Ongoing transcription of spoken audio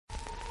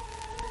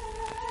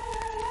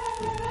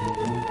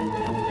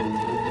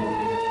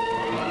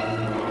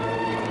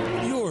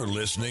You're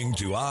listening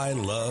to I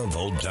Love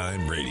Old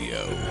Time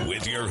Radio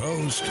with your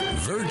host,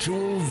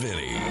 Virtual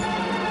Vinny.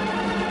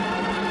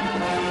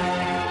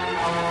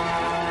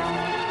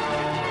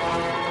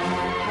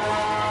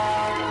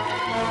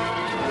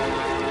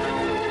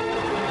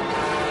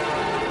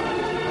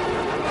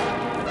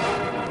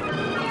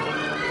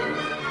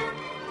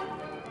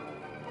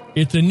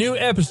 It's a new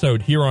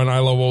episode here on I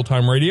Love Old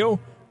Time Radio.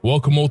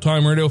 Welcome, Old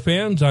Time Radio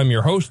fans. I'm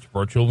your host,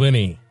 Virtual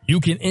Vinny. You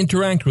can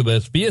interact with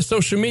us via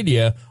social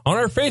media on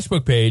our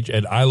Facebook page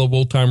at I Love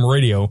Old Time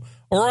Radio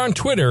or on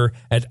Twitter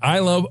at I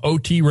Love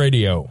OT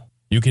Radio.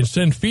 You can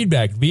send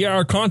feedback via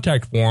our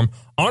contact form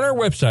on our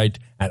website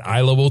at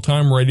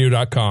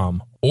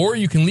iloveoldtimeradio.com, or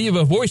you can leave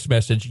a voice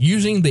message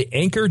using the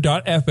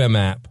Anchor.fm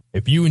app.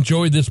 If you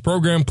enjoyed this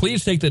program,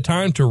 please take the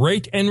time to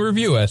rate and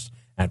review us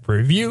at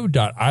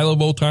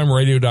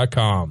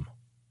review.iloveoldtimeradio.com.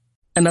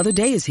 Another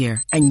day is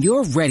here, and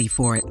you're ready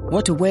for it.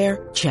 What to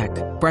wear? Check.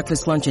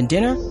 Breakfast, lunch, and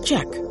dinner?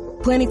 Check.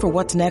 Planning for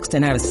what's next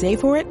and how to save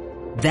for it?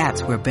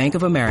 That's where Bank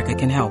of America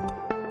can help.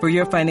 For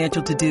your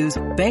financial to-dos,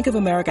 Bank of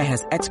America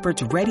has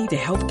experts ready to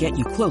help get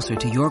you closer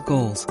to your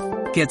goals.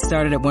 Get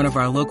started at one of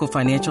our local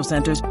financial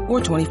centers or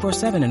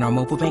 24/7 in our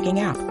mobile banking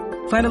app.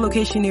 Find a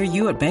location near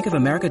you at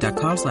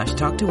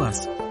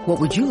bankofamerica.com/talktous. What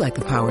would you like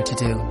the power to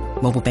do?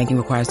 Mobile banking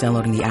requires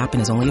downloading the app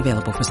and is only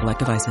available for select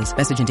devices.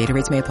 Message and data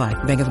rates may apply.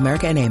 Bank of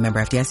America N.A., member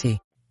FDIC.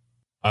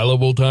 I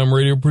Love Old Time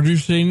Radio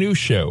produces a new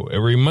show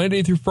every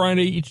Monday through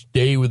Friday, each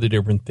day with a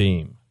different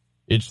theme.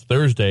 It's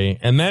Thursday,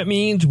 and that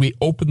means we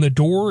open the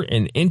door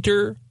and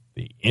enter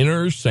the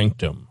inner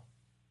sanctum.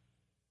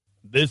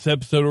 This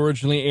episode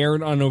originally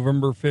aired on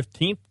November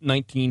 15th,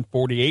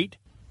 1948,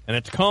 and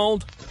it's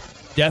called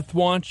Death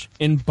Watch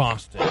in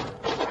Boston.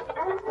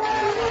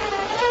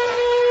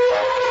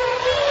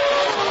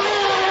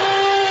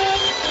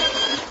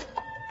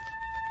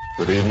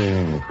 Good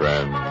evening,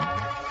 friends.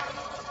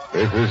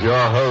 This is your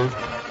host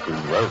to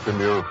welcome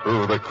you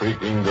through the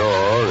creaking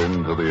door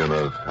into the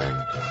inner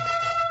sanctum.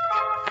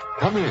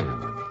 Come in.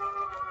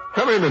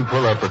 Come in and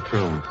pull up a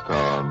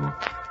tombstone.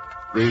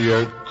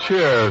 The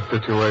chair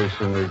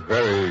situation is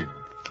very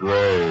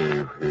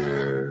grave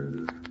here.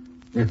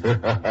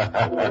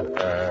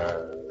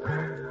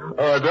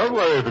 Oh, don't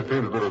worry if it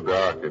seems a little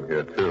dark in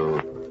here,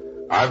 too.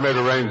 I've made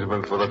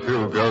arrangements for the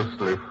two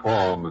ghostly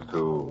forms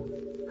to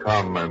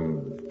come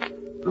and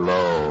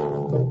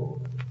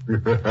glow.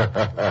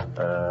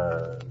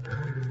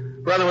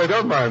 By the way,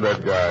 don't mind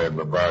that guy in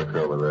the box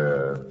over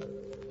there.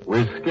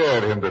 We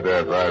scared him to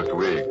death last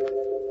week.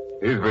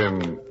 He's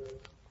been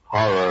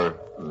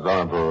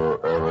horizontal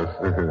ever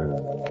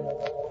since.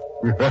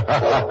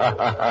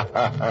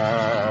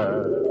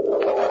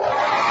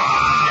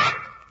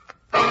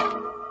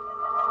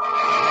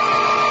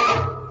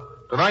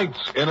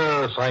 Tonight's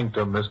Inner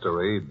Sanctum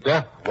mystery,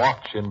 Death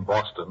Watch in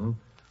Boston,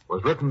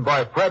 was written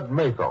by Fred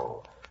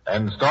Maythel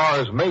and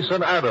stars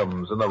Mason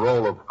Adams in the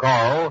role of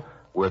Carl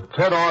with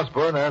Ted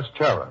Osborne as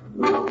Charon.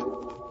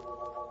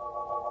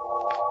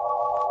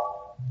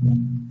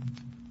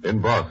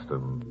 In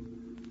Boston,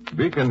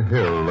 Beacon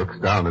Hill looks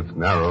down its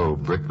narrow,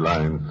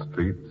 brick-lined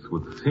streets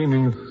with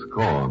seeming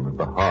scorn at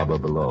the harbor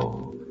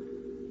below.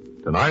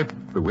 Tonight,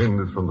 the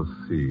wind is from the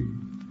sea,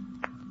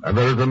 and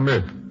there is a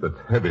mist that's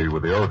heavy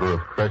with the odor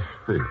of fresh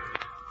fish,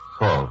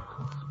 salt,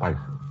 and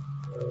spices.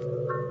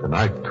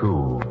 Tonight,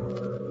 too,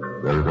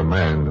 there is a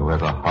man who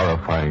has a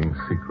horrifying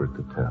secret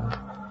to tell.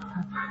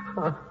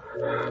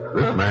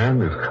 This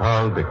man is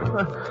Carl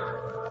Dickens,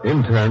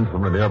 intern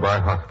from a nearby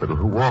hospital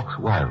who walks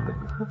wildly,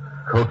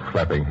 coat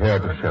flapping, hair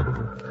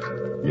disheveled.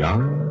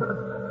 Young,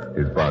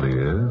 his body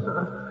is.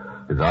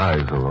 His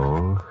eyes are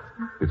old,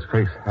 his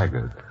face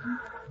haggard.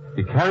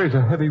 He carries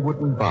a heavy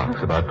wooden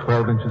box about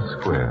 12 inches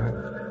square.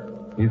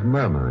 He's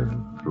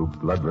murmuring through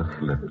bloodless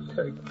lips.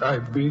 Take thy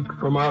beak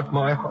from out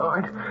my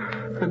heart,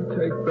 and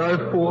take thy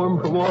form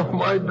from off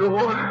my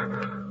door.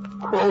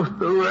 Quoth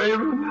the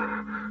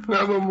raven,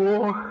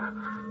 nevermore,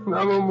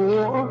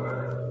 nevermore.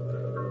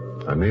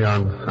 A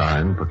neon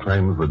sign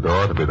proclaims the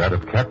door to be that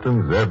of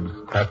Captain Zeb's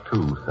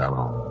Tattoo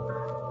Salon.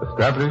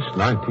 Established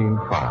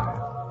 1905.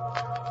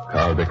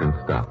 Carl Dickens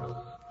stops,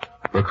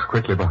 looks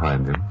quickly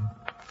behind him,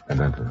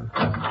 and enters.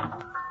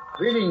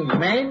 Greetings,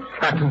 mate.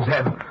 Captain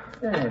Zeb.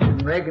 Yeah,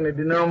 didn't reckon it'd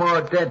do no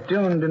more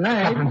tattooing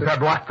tonight. Captain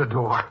Zeb, lock the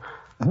door.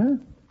 Huh?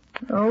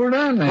 Hold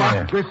on there.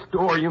 Lock this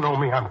door. You know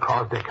me. I'm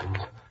Carl Dickens.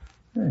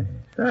 Hey,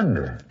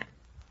 thunder.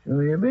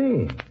 Who you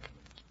be?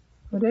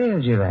 What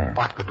ails you, lad?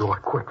 Lock the door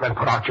quick, then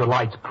put out your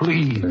lights,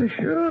 please. Oh,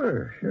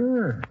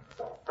 sure.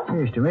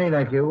 Seems to me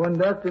like your one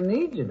doctor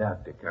needs you,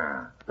 Dr.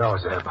 Carl. No,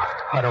 Zeb.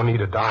 I don't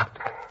need a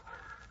doctor.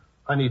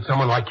 I need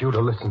someone like you to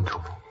listen to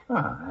me.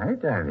 All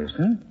right, I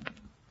listen.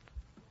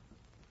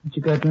 What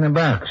you got in the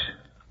box?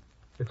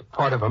 It's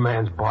part of a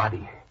man's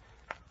body.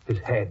 His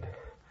head.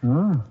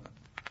 Oh.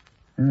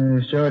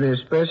 Sort of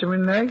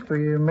specimen-like for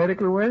your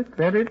medical work,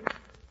 that it?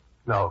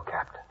 No,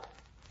 Captain.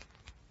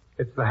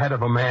 It's the head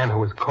of a man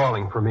who is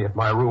calling for me at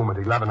my room at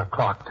 11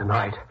 o'clock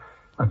tonight.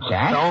 What's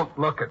that? Don't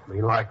look at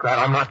me like that.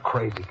 I'm not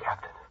crazy,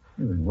 Captain.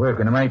 You've been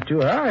working a mite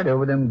too hard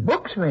over them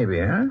books, maybe,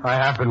 huh? I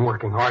have been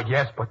working hard,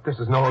 yes, but this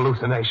is no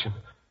hallucination.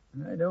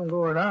 I don't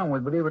go around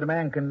with believing a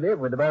man can live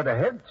with about a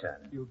head, son.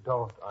 You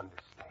don't understand.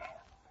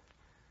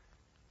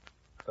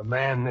 The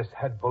man this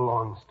head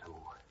belongs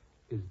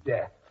to is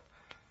Death.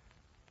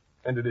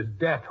 And it is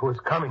Death who is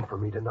coming for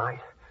me tonight.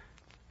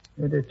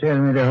 Better tell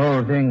me the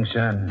whole thing,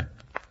 son.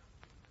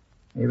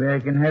 Maybe I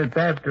can help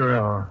after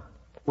all.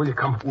 Will you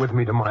come with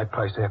me to my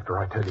place after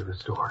I tell you the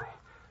story?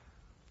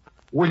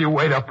 Will you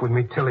wait up with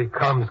me till he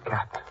comes,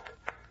 Captain?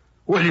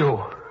 Will you?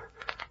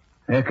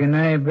 Reckon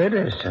I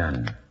better,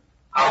 son.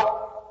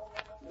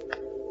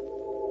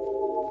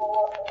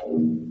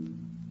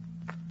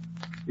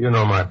 You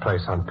know my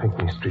place on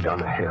Pinckney Street on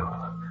the hill.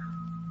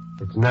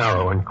 It's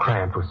narrow and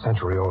cramped with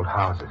century-old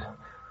houses.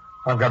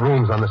 I've got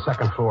rooms on the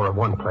second floor of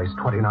one place,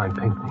 29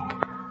 Pinckney.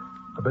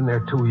 I've been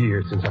there 2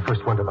 years since I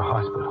first went to the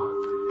hospital.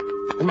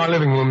 In my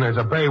living room, there's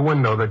a bay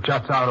window that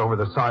juts out over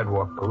the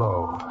sidewalk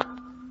below.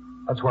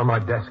 That's where my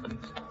desk is.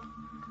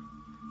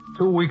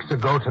 2 weeks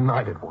ago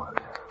tonight it was.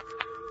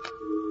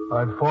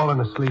 I'd fallen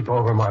asleep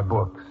over my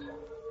books.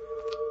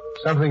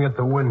 Something at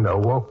the window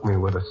woke me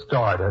with a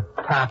start, a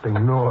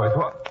tapping noise.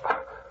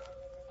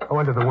 I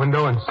went to the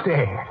window and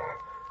stared.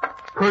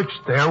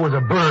 Perched there was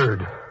a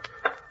bird.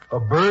 A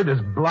bird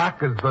as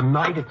black as the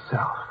night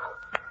itself.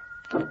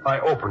 I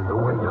opened the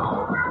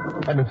window,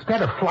 and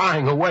instead of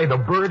flying away, the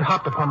bird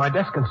hopped upon my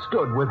desk and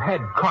stood with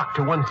head cocked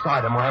to one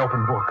side of my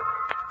open book.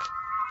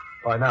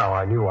 By now,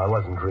 I knew I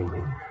wasn't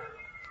dreaming.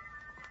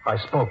 I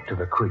spoke to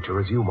the creature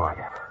as you might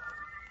have.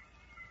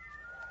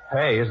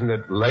 Hey, isn't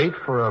it late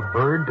for a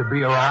bird to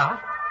be around?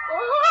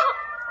 Oh,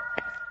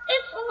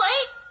 it's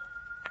late.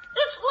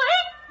 It's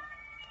late.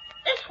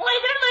 It's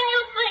later than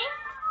you think.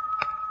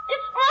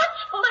 It's much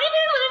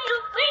later than you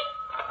think.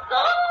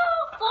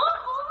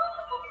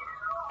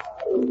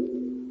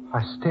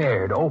 I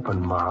stared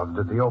open-mouthed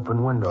at the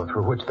open window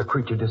through which the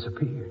creature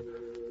disappeared.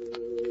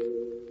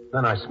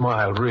 Then I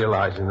smiled,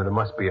 realizing that it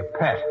must be a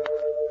pet,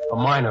 a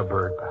minor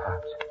bird,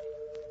 perhaps.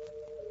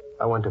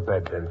 I went to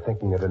bed then,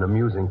 thinking it an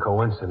amusing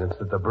coincidence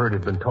that the bird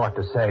had been taught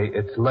to say,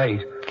 "It's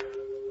late,"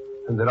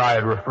 and that I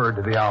had referred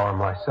to the hour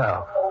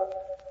myself.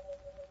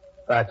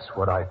 That's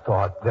what I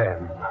thought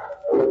then,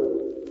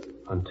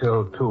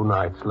 until 2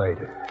 nights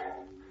later.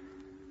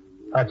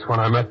 That's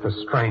when I met the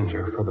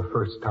stranger for the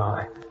first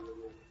time.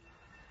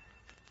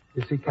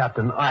 You see,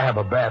 Captain, I have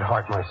a bad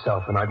heart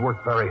myself, and I'd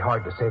worked very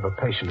hard to save a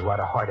patient who had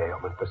a heart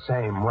ailment, the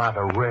same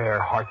rather rare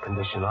heart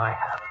condition I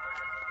have.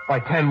 By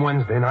 10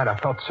 Wednesday night, I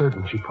felt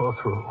certain she'd pull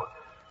through.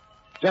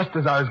 Just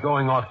as I was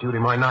going off duty,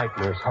 my night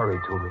nurse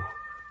hurried to me.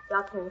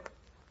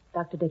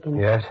 Dr. Dickens.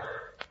 Yes?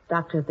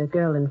 Doctor, the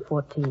girl in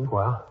 14.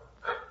 Well?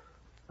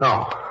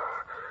 No.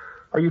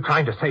 Are you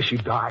trying to say she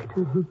died?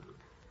 Mm-hmm.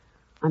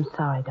 I'm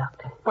sorry,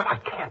 Doctor. But I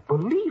can't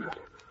believe it.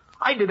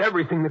 I did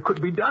everything that could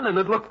be done, and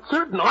it looked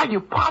certain. Are you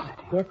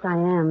positive? Yes, I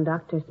am.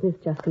 Dr.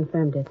 Smith just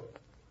confirmed it.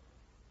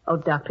 Oh,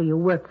 Doctor, you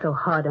worked so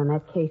hard on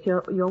that case.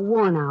 You're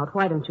worn out.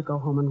 Why don't you go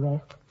home and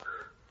rest?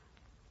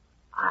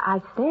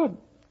 I said...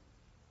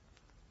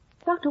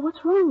 Doctor,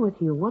 what's wrong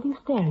with you? What are you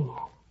staring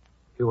at?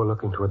 You were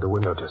looking toward the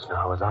window just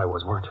now, as I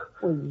was, weren't you?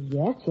 Well,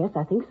 yes,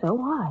 I think so.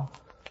 Why?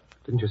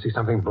 Didn't you see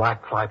something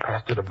black fly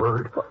past it, a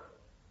bird?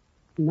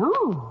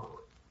 No.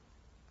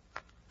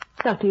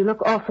 Doctor, you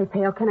look awfully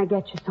pale. Can I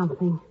get you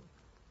something?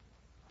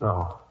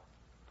 No.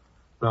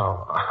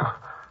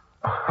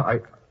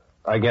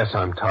 I guess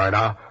I'm tired.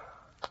 I'll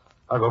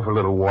go for a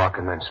little walk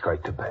and then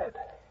straight to bed.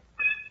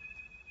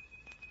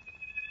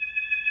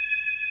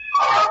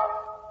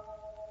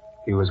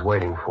 He was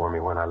waiting for me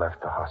when I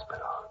left the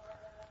hospital.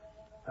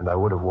 And I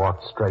would have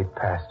walked straight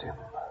past him,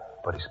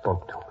 but he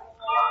spoke to me.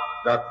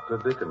 Dr.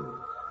 Dickens,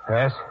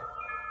 Yes?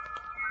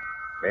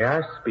 may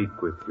I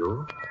speak with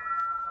you?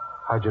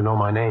 How'd you know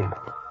my name?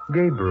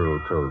 Gabriel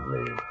told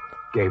me.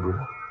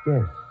 Gabriel?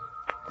 Yes,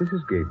 this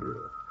is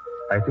Gabriel.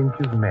 I think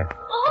you've met.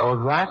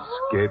 Oh, that's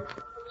Gabe.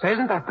 Say,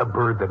 isn't that the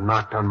bird that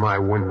knocked on my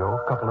window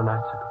a couple of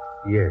nights ago?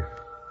 Yes.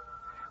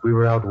 We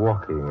were out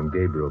walking and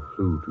Gabriel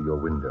flew to your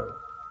window.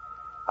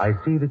 I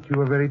see that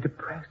you are very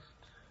depressed.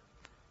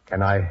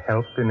 Can I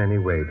help in any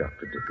way,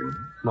 Dr. Dickens?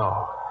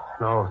 No,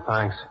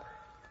 thanks.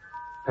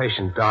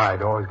 Patient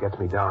died always gets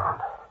me down.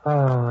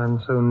 Oh,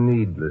 and so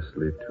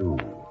needlessly, too.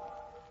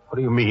 What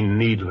do you mean,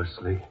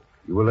 needlessly?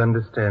 You will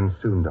understand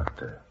soon,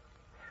 Doctor.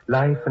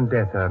 Life and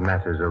death are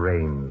matters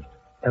arranged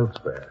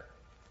elsewhere.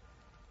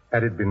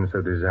 Had it been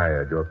so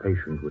desired, your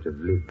patient would have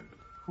lived.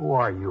 Who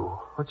are you?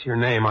 What's your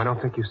name? I don't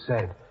think you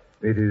said.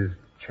 It is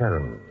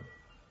Charon.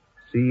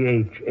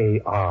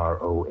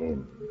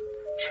 Charon.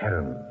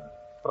 Charon.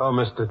 Oh,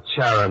 Mr.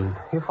 Charon,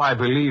 if I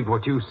believed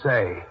what you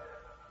say,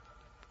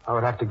 I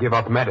would have to give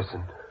up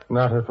medicine.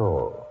 Not at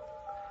all.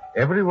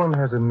 Everyone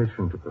has a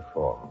mission to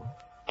perform,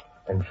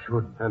 and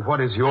should. And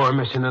what is your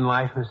mission in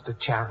life, Mr.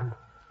 Charon?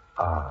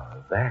 Ah,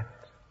 that.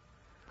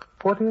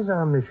 What is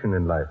our mission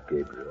in life,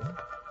 Gabriel?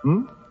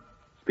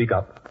 Speak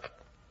up.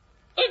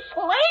 It's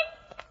late.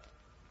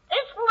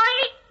 It's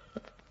late.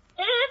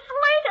 It's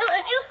later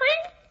than you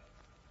think.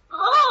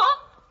 Oh.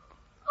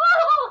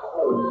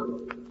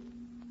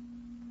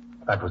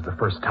 That was the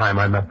first time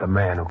I met the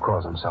man who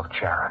calls himself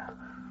Charon.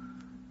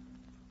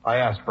 I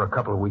asked for a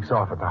couple of weeks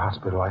off at the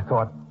hospital. I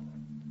thought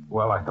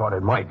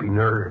it might be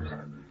nerves.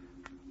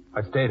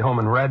 I stayed home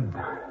and read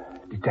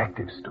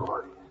detective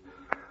stories.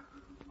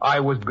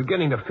 I was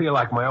beginning to feel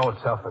like my old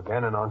self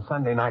again, and on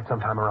Sunday night,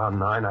 sometime around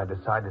 9, I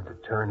decided to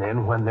turn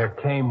in when there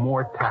came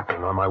more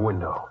tapping on my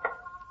window.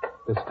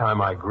 This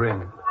time I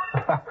grinned.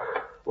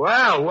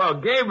 Well,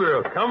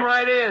 Gabriel, come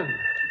right in.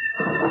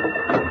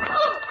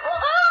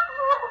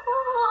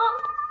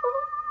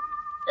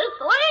 It's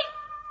late.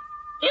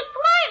 It's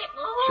late.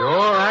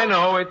 Sure, I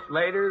know. It's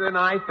later than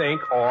I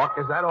think, Ork.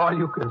 Is that all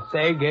you can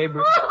say,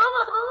 Gabriel?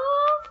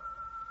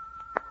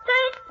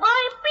 Take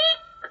my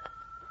beak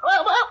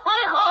from off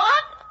my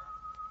heart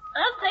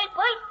and take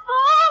my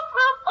paw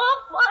from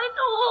off my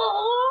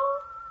door.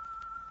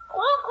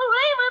 Uncle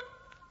Raymond,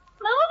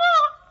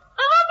 nevermore.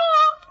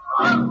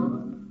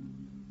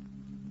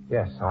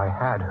 Yes, I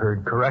had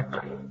heard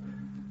correctly.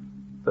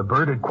 The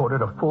bird had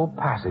quoted a full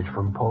passage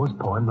from Poe's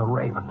poem, The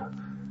Raven.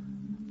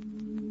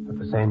 At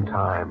the same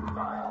time,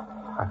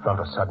 I felt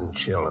a sudden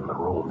chill in the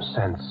room,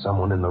 sensed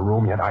someone in the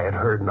room, yet I had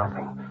heard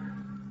nothing.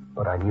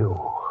 But I knew.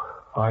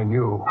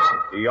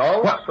 He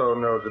also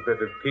knows a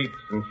bit of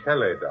Keats and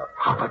Shelley, Doctor.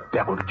 How the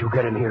devil did you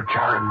get in here,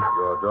 Charon?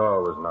 Your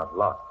door was not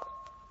locked.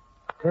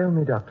 Tell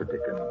me, Dr.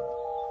 Dickens,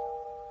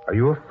 are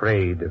you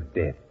afraid of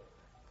death?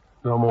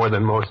 No more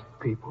than most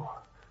people.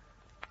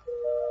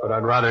 But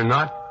I'd rather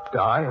not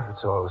die if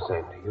it's all the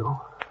same to you.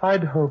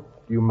 I'd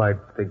hoped you might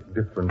think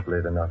differently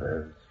than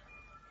others.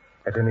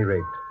 At any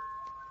rate,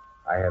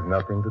 I have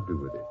nothing to do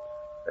with it.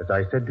 As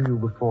I said to you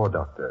before,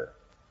 Doctor,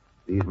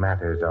 these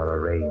matters are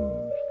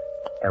arranged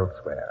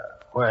elsewhere.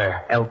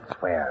 Where?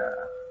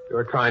 Elsewhere.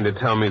 You're trying to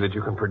tell me that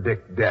you can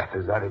predict death,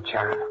 is that it,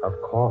 Charon? Of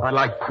course. I'd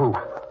like proof.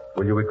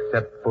 Will you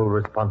accept full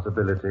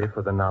responsibility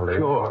for the knowledge?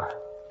 Sure.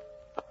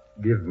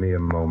 Give me a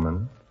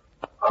moment.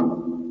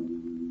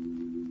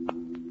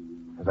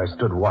 As I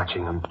stood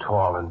watching him,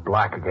 tall and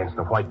black against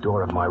the white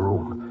door of my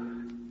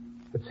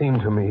room, it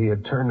seemed to me he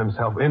had turned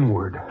himself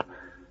inward,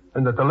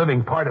 and that the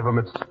living part of him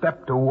had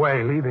stepped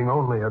away, leaving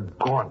only a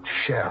gaunt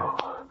shell.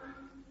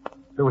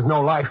 There was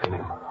no life in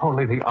him,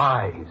 only the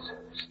eyes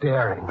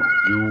staring.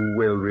 You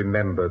will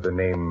remember the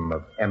name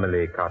of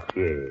Emily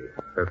Cartier.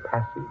 Her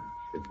passage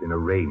has been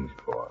arranged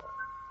for.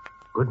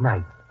 Good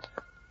night,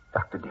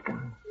 Dr.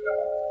 Dickens.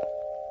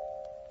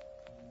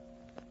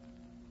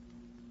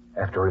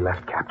 After he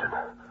left, Captain,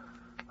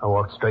 I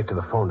walked straight to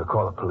the phone to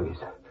call the police.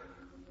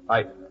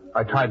 I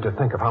tried to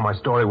think of how my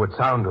story would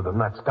sound to them.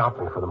 That stopped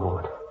me for the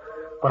moment.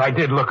 But I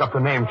did look up the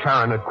name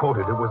Charon had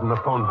quoted. It was in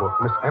the phone book,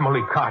 Miss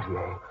Emily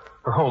Cartier.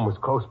 Her home was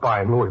close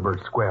by in Louisburg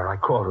Square. I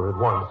called her at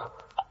once.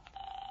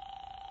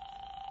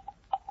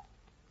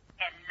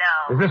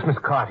 Hello. Is this Miss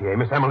Cartier,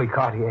 Miss Emily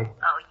Cartier?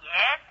 Oh,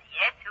 yes.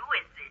 Who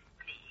is this,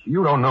 please?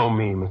 You don't know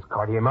me, Miss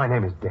Cartier. My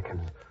name is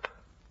Dickens.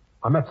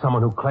 I met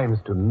someone who claims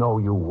to know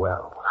you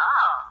well. Oh.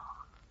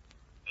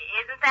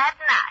 Isn't that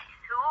nice?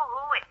 Who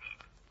is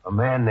it? A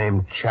man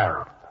named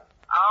Charon.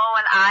 Oh,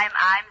 well, I'm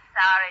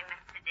sorry,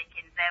 Mr.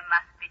 Dickens. There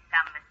must be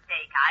some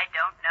mistake. I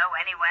don't know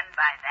anyone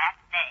by that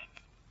name.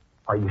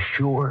 Are you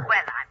sure?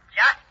 Well, I'm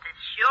just as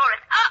sure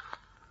as...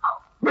 Oh.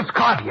 Miss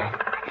Cartier!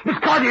 Miss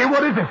Cartier,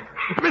 what is it?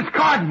 Miss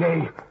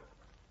Cartier!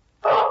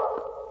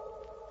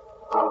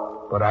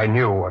 But I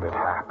knew what had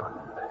happened.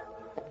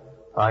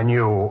 I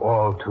knew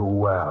all too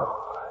well.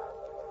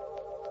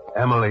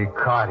 Emily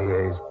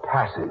Cartier's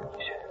passage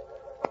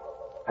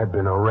had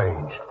been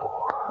arranged for.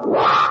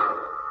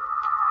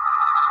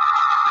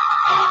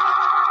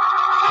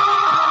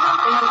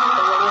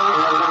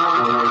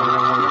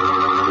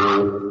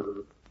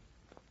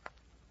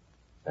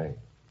 Hey.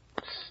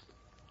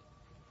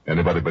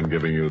 Anybody been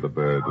giving you the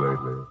bird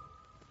lately?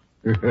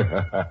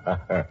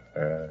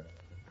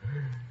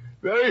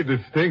 Very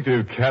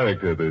distinctive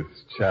character, this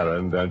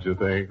Charon, don't you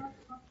think?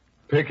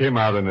 Pick him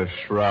out in a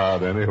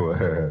shroud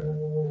anywhere.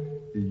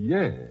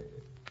 Yes.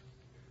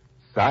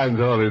 Signs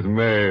all his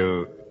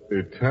mail,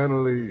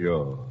 eternally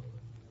yours.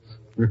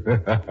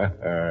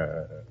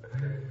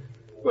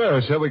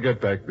 Well, shall we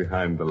get back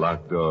behind the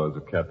locked doors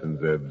of Captain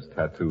Zeb's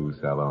tattoo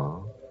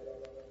salon?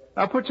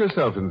 Now put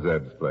yourself in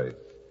Zeb's place.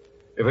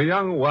 If a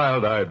young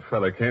wild-eyed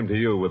fella came to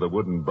you with a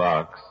wooden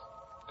box,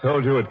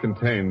 told you it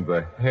contained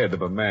the head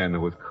of a man who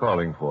was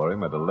calling for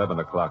him at 11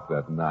 o'clock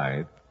that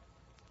night,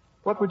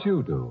 what would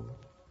you do?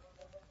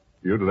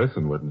 You'd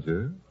listen, wouldn't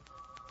you?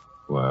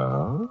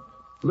 Well,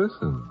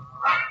 listen.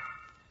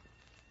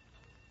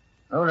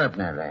 Hold up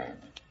now, lad.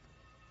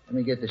 Let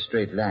me get the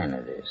straight line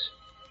of this.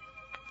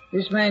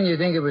 This man you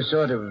think of was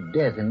sort of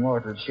death in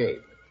mortal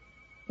shape.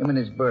 Him and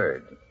his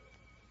bird.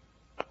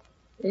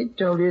 They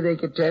told you they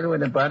could tell when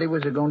the body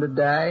was going to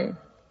die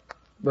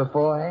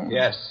beforehand?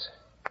 Yes.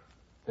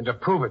 And to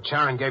prove it,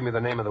 Charon gave me the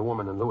name of the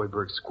woman in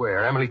Louisburg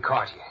Square, Emily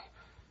Cartier.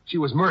 She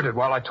was murdered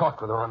while I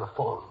talked with her on the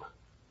phone.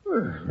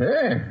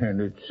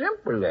 And it's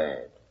simple,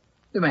 lad.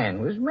 The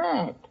man was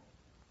mad.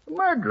 A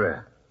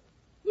murderer.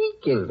 He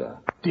killed her.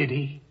 Did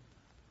he?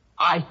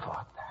 I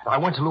thought that. I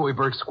went to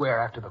Louisburg Square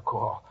after the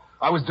call.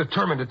 I was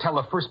determined to tell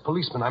the first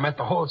policeman I met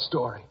the whole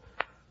story.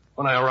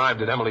 When I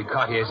arrived at Emily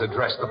Cartier's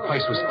address, the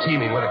place was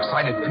teeming with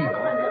excited people.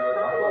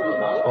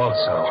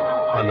 Also,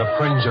 on the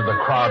fringe of the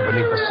crowd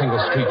beneath a single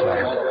street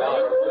lamp,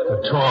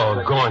 the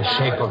tall, gaunt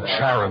shape of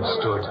Charon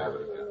stood.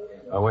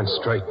 I went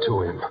straight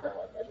to him.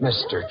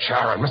 Mr.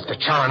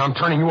 Charon, I'm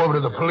turning you over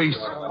to the police.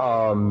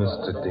 Oh,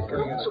 Mr.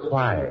 Dickens,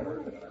 why?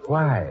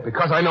 Why?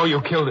 Because I know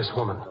you killed this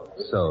woman.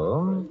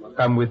 So,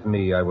 come with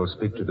me. I will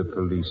speak to the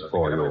police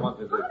for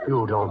you.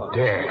 You don't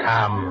dare.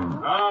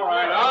 Come. All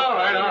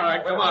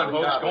right. Come on,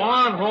 folks. Go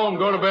on home.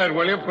 Go to bed,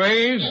 will you,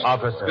 please?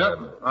 Officer.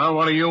 Yep.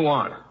 What do you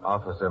want?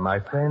 Officer, my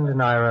friend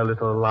and I are a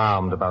little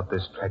alarmed about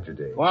this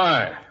tragedy.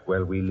 Why?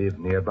 Well, we live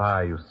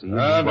nearby, you see.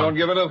 Don't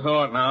give it a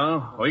thought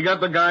now. We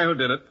got the guy who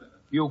did it.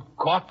 You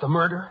caught the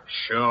murder?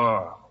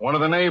 Sure. One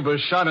of the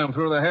neighbors shot him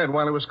through the head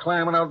while he was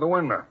climbing out the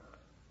window.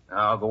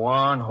 Now go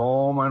on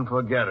home and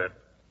forget it,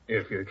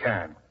 if you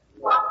can.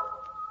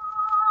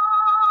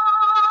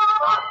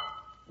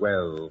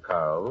 Well,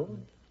 Carl?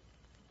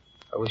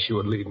 I wish you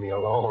would leave me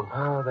alone.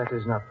 Oh, that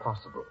is not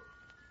possible.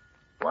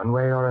 One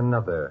way or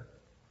another,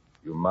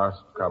 you must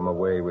come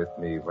away with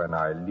me when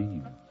I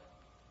leave.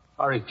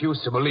 I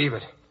refuse to believe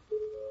it.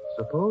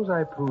 Suppose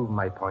I prove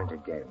my point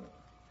again.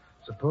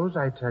 Suppose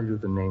I tell you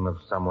the name of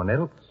someone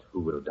else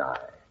who will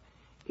die.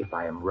 If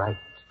I am right,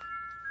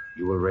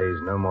 you will raise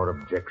no more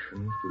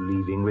objections to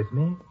leaving with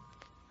me?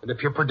 And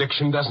if your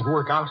prediction doesn't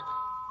work out?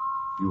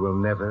 You will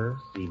never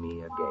see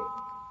me again.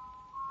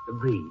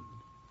 Agreed?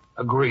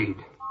 Agreed.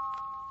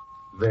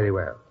 Very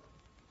well.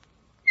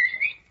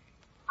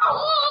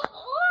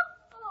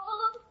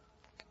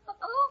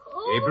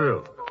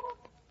 Gabriel,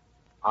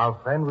 our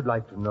friend would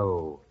like to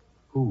know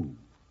who,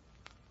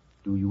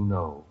 do you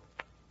know,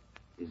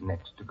 is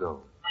next to go.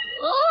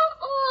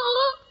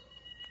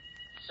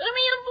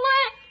 Simeon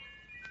Black.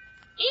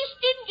 East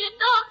India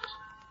Docks.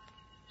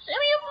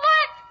 Simeon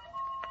Black.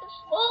 The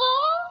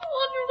small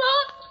wonder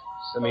docks.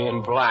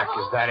 Simeon Black,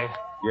 is that it?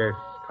 Yes,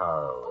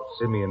 Carl.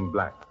 Simeon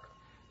Black.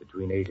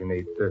 Between 8 and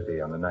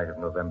 8:30 on the night of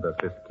November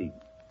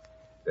 15th.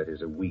 That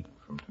is a week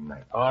from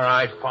tonight. All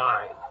right,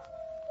 fine.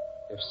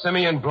 If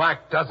Simeon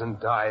Black doesn't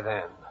die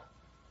then,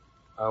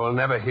 I will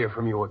never hear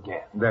from you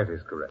again. That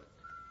is correct.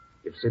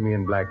 If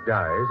Simeon Black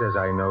dies, as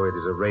I know it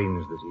is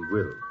arranged that he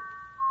will,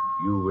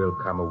 you will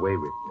come away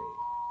with me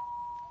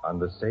on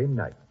the same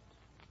night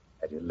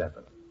at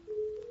 11.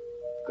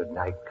 Good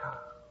night, Carl.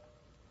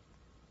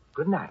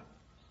 Good night,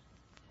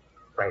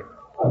 friend.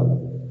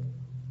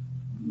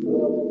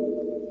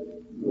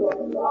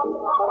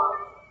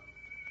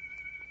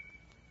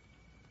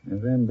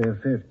 November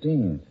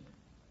 15th.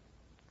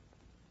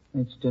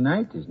 It's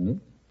tonight, isn't it?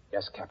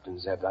 Yes, Captain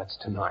Zeb, that's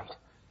tonight.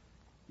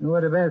 And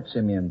what about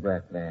Simeon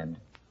Black, lad?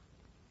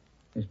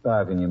 This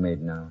bargain you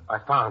made now. I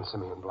found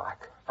Simeon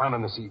Black. Found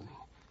him this evening.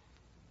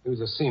 He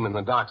was a seaman.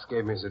 The docks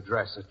gave me his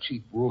address, a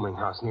cheap rooming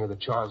house near the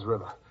Charles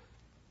River.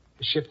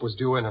 The ship was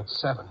due in at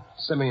 7.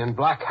 Simeon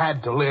Black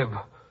had to live.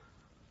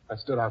 I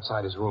stood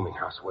outside his rooming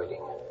house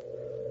waiting.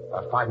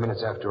 About 5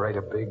 minutes after 8,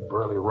 a big,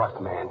 burly, rough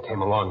man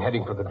came along,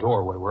 heading for the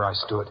doorway where I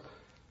stood.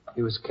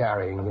 He was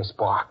carrying this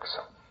box.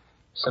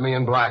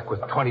 Simeon Black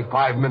with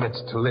 25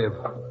 minutes to live.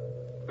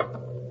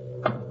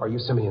 Are you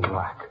Simeon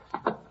Black?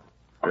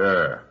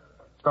 Yeah.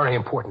 It's very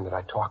important that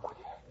I talk with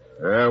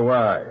you. Yeah,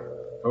 why?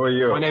 Who are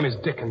you? My name is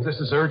Dickens. This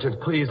is urgent.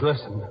 Please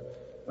listen.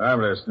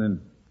 I'm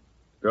listening.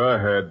 Go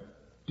ahead.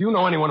 Do you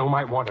know anyone who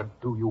might want to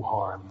do you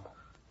harm?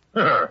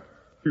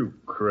 You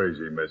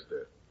crazy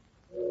mister.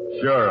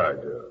 Sure I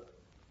do.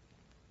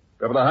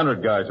 Couple of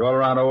 100 guys all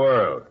around the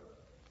world.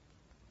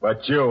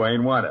 But you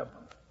ain't one of them.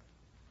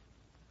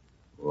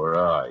 Where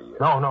are you?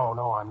 No,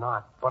 I'm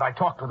not. But I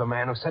talked with a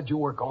man who said you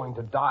were going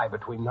to die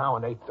between now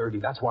and 8:30.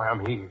 That's why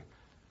I'm here.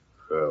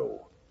 Who?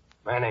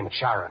 A man named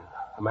Charon.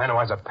 A man who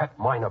has a pet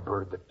minor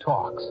bird that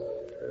talks.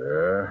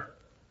 Yeah?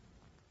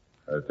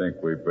 I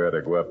think we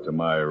better go up to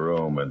my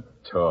room and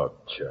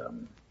talk,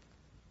 chum.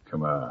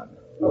 Come on.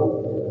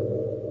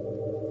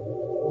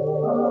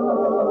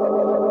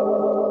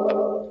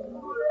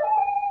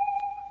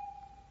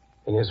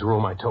 In his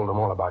room, I told him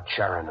all about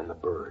Charon and the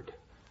bird.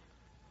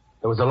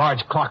 There was a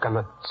large clock on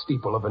the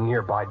steeple of a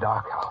nearby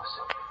dock house.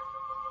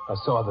 I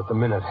saw that the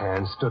minute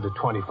hand stood at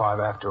 25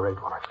 after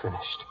 8 when I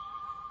finished.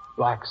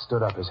 Black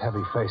stood up, his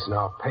heavy face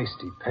now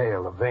pasty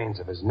pale. The veins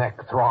of his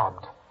neck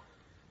throbbed.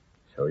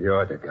 So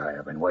you're the guy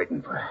I've been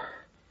waiting for.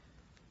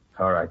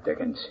 All right,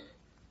 Dickens.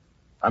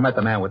 I met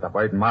the man with the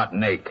bird in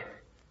Martinique.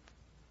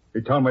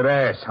 He told me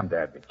there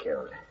someday I'd be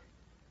killed.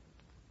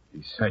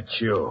 He sent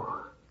you.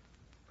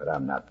 But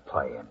I'm not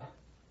playing.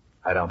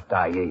 I don't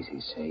die easy,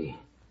 see?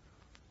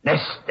 This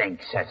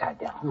stink says I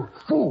don't. You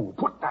fool,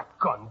 put that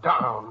gun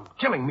down.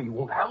 Killing me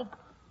won't help.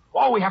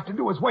 All we have to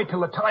do is wait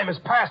till the time has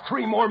passed.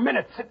 3 more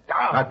minutes. Sit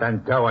down. Nothing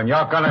doing.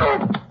 You're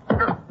gonna...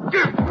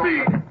 Give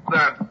me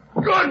that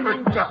gun,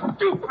 you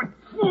stupid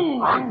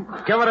fool.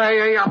 Give it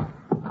here, you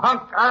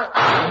punk.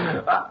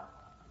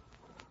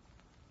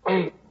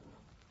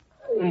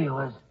 He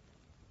was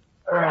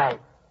right.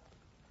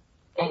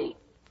 He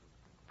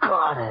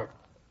caught it.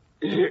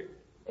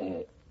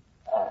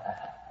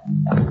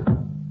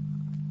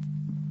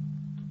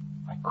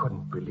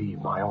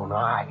 believe my own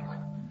eyes.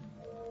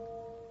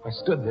 I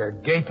stood there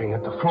gaping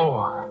at the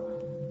floor.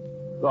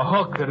 The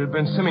hook that had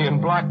been Simeon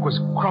Black was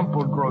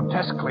crumpled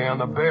grotesquely on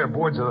the bare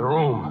boards of the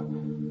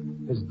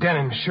room, his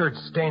denim shirt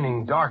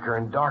staining darker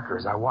and darker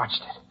as I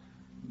watched it.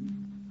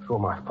 Through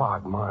my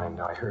fogged mind,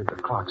 I heard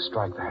the clock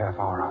strike the half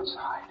hour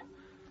outside.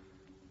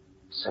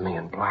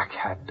 Simeon Black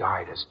had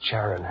died as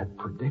Charon had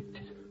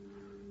predicted.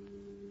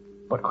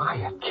 But I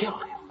had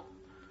killed him.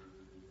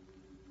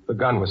 The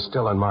gun was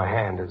still in my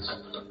hand as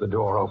the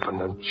door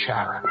opened and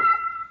Charon,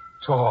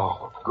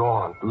 tall,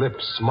 gaunt,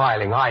 lips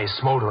smiling, eyes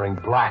smoldering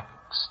black,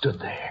 stood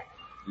there.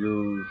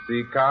 You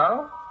see,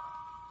 Carl?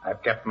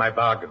 I've kept my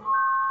bargain.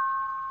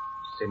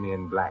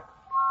 Simeon Black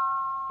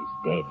is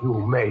dead.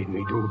 You made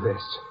me do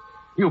this.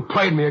 You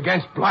played me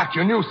against Black.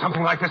 You knew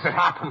something like this had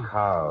happened.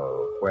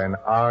 Carl, when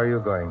are you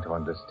going to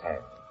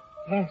understand?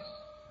 Yes,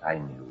 I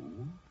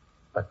knew.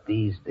 But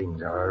these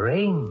things are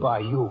arranged. By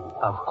you.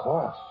 Of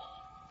course.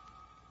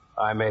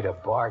 I made a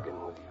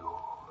bargain with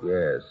you.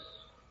 Yes,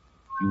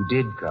 you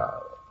did,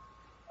 Carl.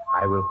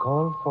 I will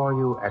call for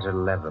you at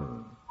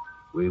 11.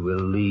 We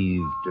will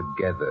leave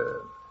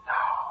together.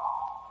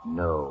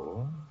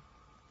 No.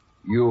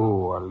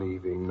 You are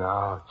leaving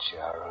now,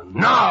 Charon.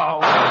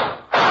 No!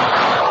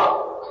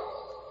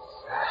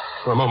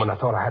 For a moment, I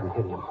thought I hadn't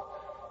hit him.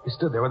 He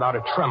stood there without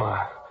a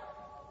tremor.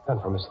 Then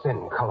from his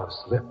thin,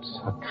 colorless lips,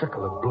 a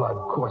trickle of blood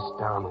coursed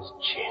down his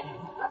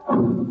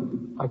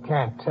chin. I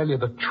can't tell you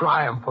the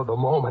triumph of the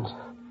moment.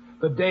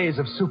 The days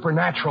of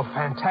supernatural,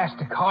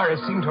 fantastic horror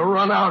seemed to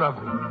run out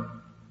of me.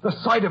 The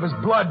sight of his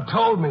blood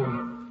told me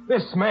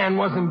this man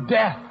wasn't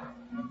death.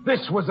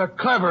 This was a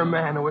clever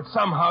man who had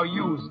somehow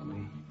used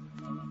me.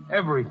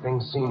 Everything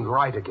seemed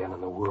right again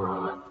in the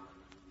world.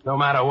 No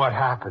matter what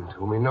happened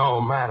to me, no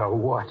matter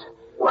what.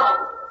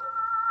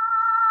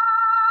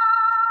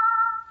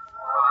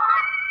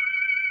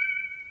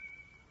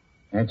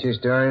 That's your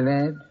story,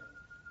 lad?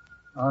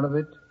 All of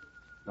it?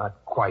 Not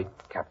quite,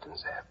 Captain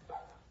Zeb.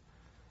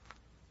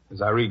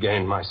 As I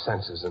regained my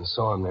senses and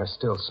saw him there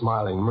still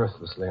smiling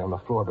mirthlessly on the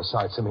floor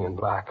beside Simeon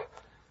Black,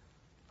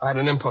 I had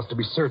an impulse to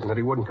be certain that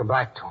he wouldn't come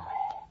back to me.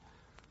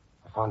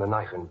 I found a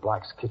knife in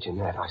Black's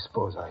kitchenette. I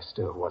suppose I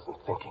still wasn't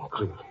thinking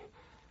clearly.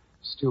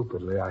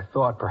 Stupidly, I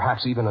thought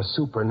perhaps even a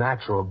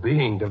supernatural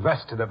being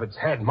divested of its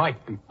head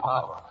might be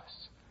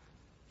powerless.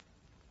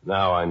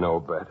 Now I know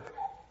better.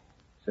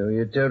 So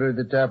you toted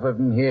the top of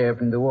him here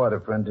from the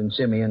waterfront in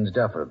Simeon's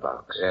duffel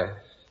box? Yes.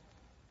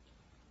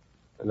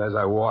 And as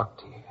I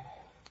walked here,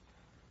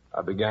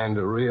 I began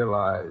to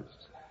realize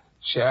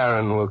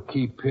Charon will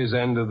keep his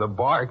end of the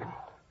bargain.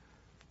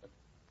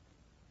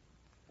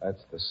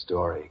 That's the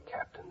story,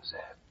 Captain Zeb.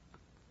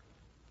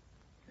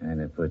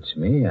 And it puts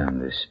me on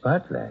the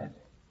spot, lad.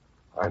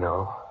 I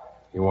know.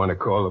 You want to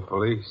call the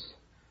police?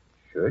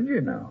 Should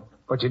you know?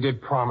 But you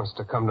did promise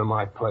to come to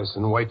my place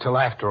and wait till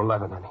after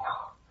 11 anyhow.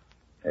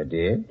 I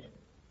did.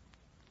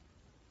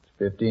 It's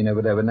 15 of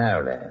 11 now,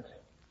 lad.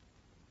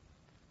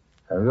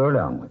 I'll go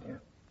along with you.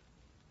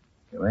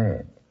 Go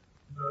ahead.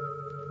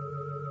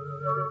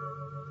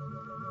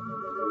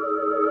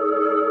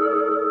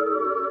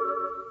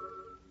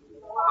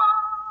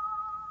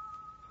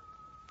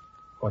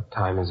 What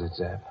time is it,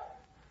 Zeb?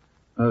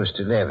 Most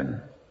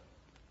 11.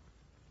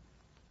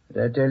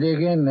 But I tell you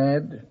again,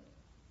 lad,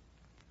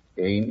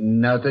 ain't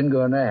nothing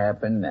gonna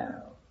happen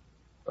now.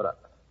 But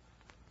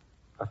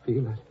I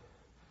feel it.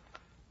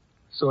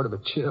 Sort of a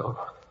chill.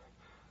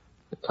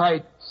 A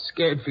tight,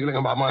 scared feeling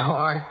about my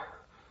heart.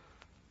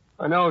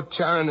 I know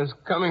Charon is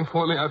coming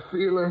for me. I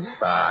feel it.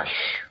 Bosh.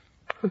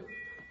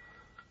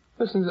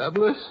 Listen, Zeb,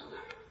 listen.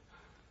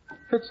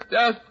 It's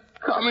death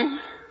coming.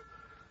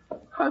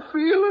 I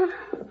feel it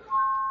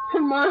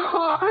in my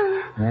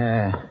heart.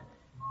 Yeah,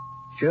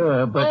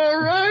 sure, but...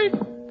 All right,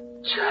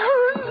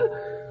 Charon.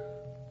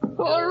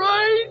 All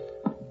right.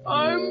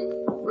 I'm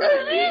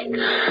ready.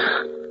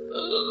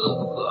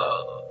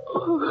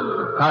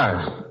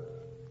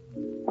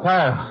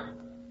 Carl,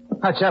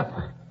 what's up?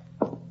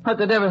 What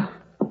the devil?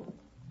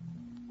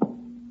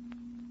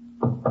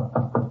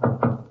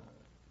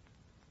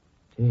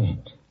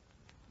 Dead.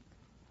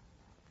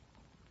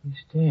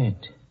 He's dead.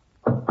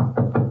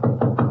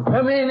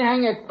 Come in,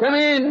 hang it. Come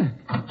in.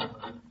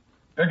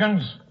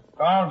 Dickens.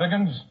 Carl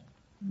Dickens.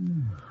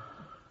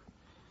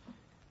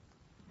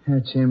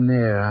 That's him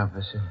there,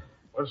 officer.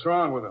 What's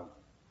wrong with him?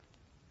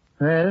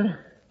 Well,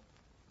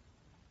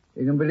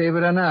 you can believe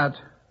it or not.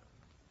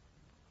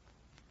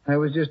 I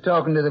was just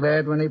talking to the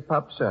lad when he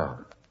pops off.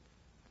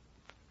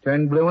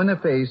 Turned blue in the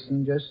face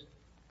and just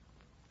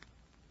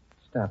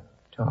stopped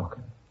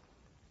talking.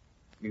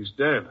 He's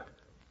dead.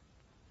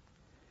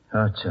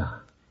 Thought so.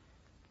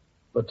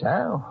 But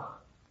how?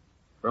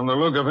 From the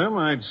look of him,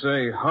 I'd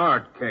say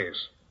heart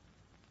case.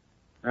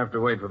 Have to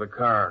wait for the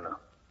coroner.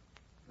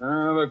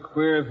 The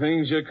queer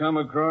things you come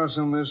across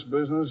in this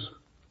business.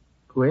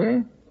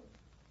 Queer?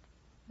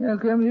 How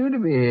come you to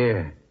be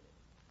here?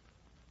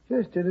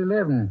 Just at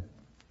 11.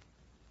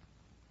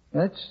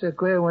 That's a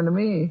queer one to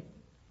me.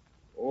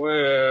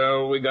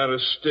 Well, we got a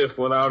stiff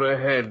without a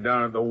head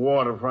down at the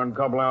waterfront a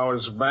couple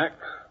hours back.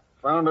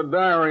 Found a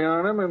diary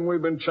on him, and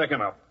we've been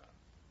checking up.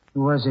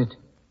 Who was it?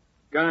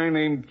 Guy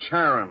named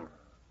Charon.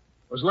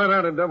 Was let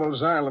out of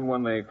Devil's Island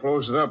when they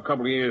closed it up a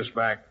couple of years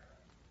back.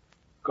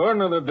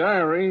 According to the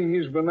diary,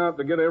 he's been out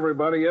to get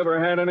everybody he ever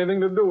had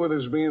anything to do with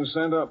his being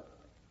sent up.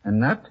 A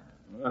nut?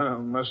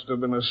 Must have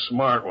been a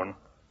smart one.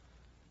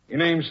 He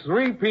names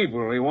 3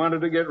 people he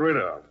wanted to get rid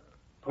of.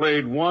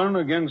 Played one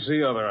against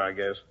the other, I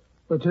guess.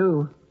 But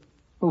who?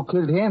 Who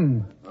killed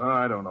him?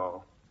 I don't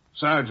know.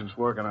 Sergeant's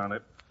working on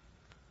it.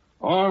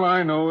 All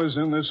I know is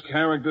in this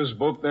character's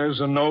book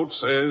there's a note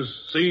says,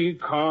 see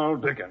Carl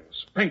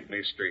Dickens,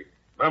 Pinckney Street,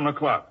 11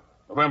 o'clock,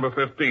 November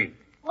 15th.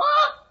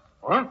 What?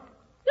 What?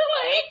 Too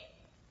late.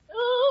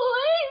 Too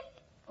late.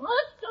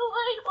 What's too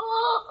late?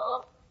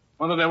 Oh.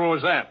 What the devil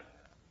was that?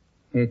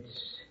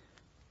 It's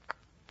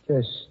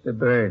just the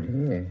bird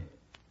here.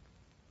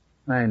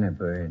 Minor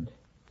bird.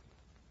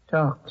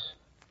 Talks.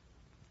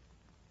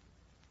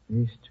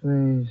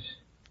 Leastways,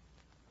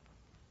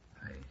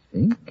 I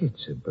think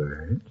it's a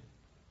bird.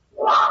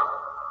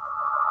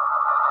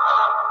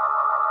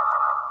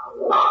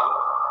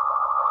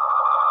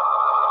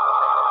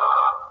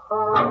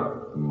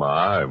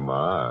 My.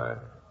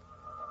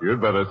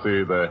 You'd better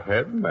see the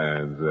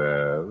headman's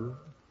elf.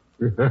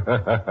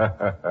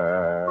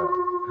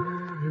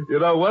 You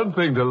know, one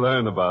thing to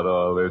learn about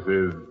all this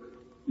is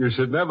you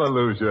should never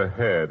lose your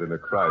head in a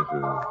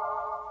crisis.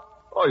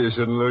 Or you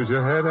shouldn't lose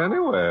your head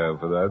anywhere,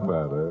 for that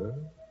matter.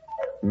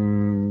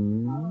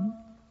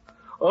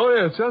 Oh,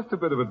 yes, just a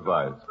bit of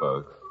advice,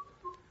 folks.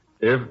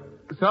 If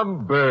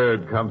some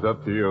bird comes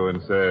up to you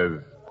and says,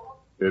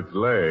 it's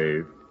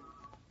late,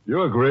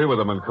 you agree with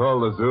them and call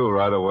the zoo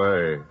right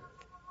away.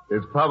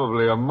 It's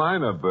probably a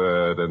minor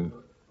bird, and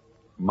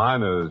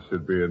minors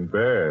should be in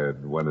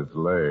bed when it's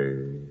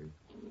late.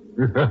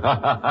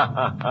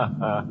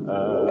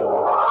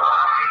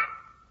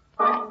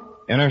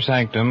 Inner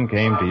Sanctum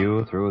came to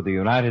you through the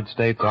United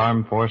States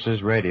Armed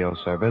Forces Radio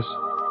Service,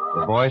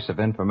 the voice of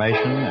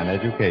information and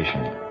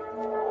education.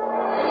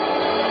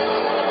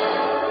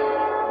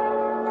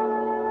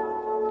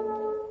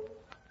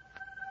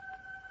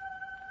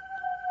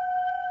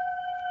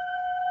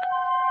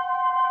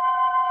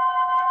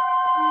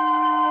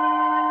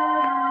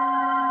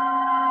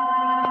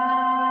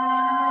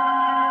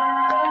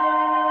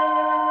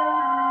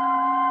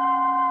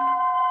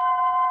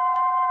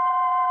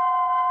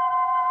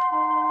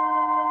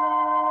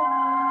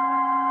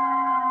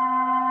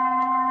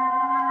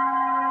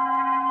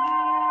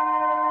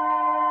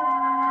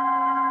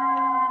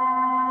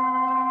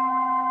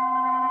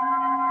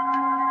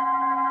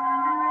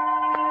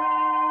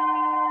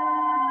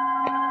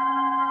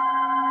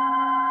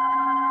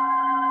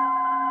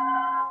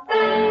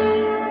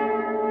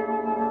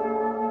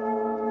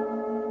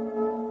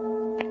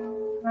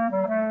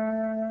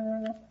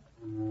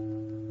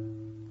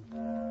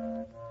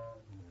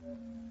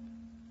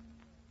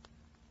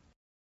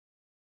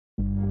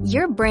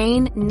 Your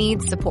brain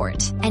needs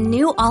support, and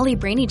new Ollie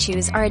Brainy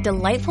Chews are a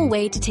delightful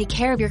way to take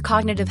care of your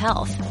cognitive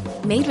health.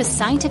 Made with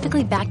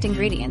scientifically backed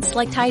ingredients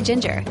like Thai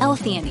ginger,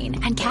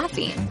 L-theanine, and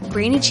caffeine,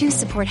 Brainy Chews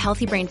support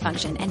healthy brain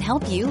function and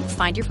help you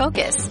find your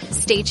focus,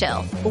 stay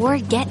chill, or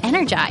get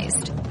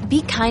energized.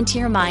 Be kind to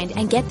your mind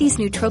and get these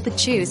nootropic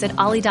chews at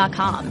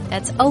Ollie.com.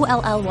 That's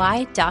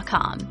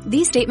OLLY.com.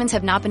 These statements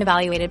have not been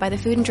evaluated by the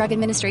Food and Drug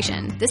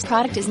Administration. This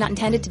product is not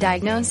intended to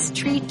diagnose,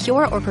 treat,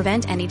 cure, or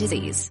prevent any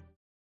disease.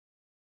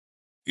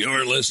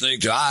 You're listening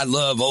to I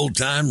Love Old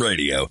Time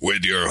Radio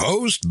with your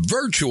host,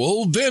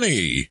 Virtual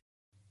Vinny.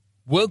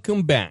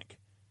 Welcome back.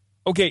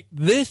 Okay,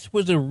 this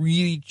was a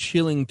really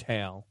chilling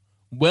tale.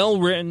 Well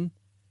written,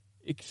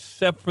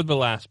 except for the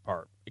last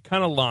part. It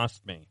kind of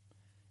lost me.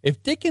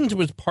 If Dickens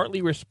was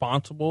partly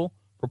responsible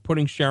for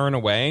putting Sharon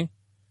away,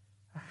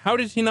 how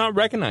does he not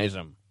recognize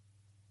him?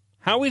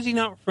 How is he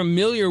not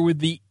familiar with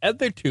the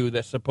other 2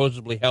 that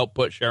supposedly helped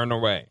put Sharon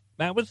away?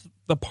 That was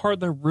the part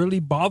that really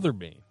bothered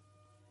me.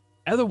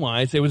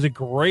 Otherwise, it was a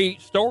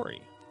great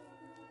story.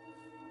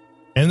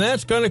 And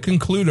that's going to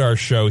conclude our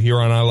show here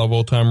on I Love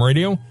Old Time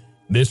Radio.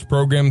 This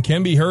program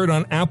can be heard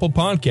on Apple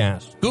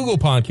Podcasts, Google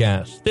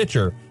Podcasts,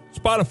 Stitcher,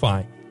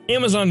 Spotify,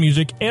 Amazon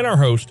Music, and our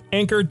host,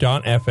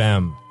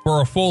 Anchor.fm.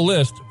 For a full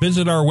list,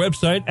 visit our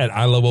website at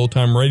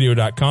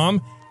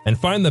iloveoldtimeradio.com and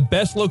find the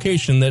best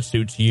location that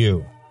suits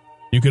you.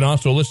 You can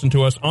also listen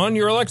to us on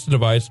your Alexa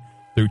device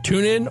through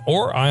TuneIn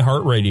or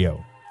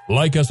iHeartRadio.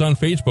 Like us on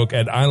Facebook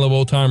at I Love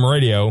Old Time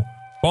Radio.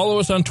 Follow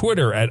us on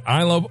Twitter at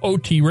I Love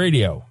OT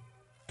Radio.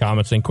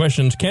 Comments and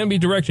questions can be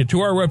directed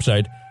to our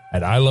website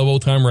at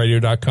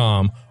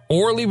iloveoldtimeradio.com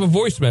or leave a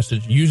voice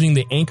message using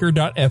the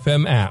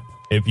Anchor.fm app.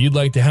 If you'd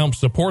like to help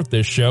support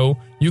this show,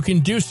 you can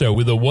do so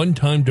with a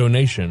one-time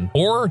donation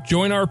or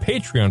join our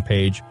Patreon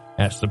page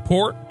at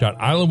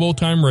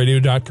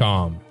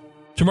support.iloveoldtimeradio.com.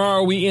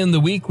 Tomorrow we end the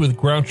week with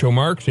Groucho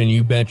Marx and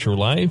You Bet Your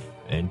Life,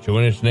 and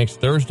join us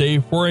next Thursday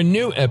for a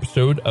new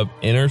episode of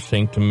Inner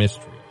Sanctum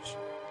Mysteries.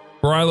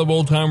 For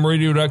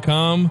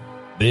iloveoldtimeradio.com,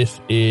 this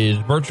is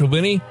Virtual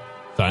Vinny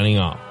signing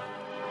off.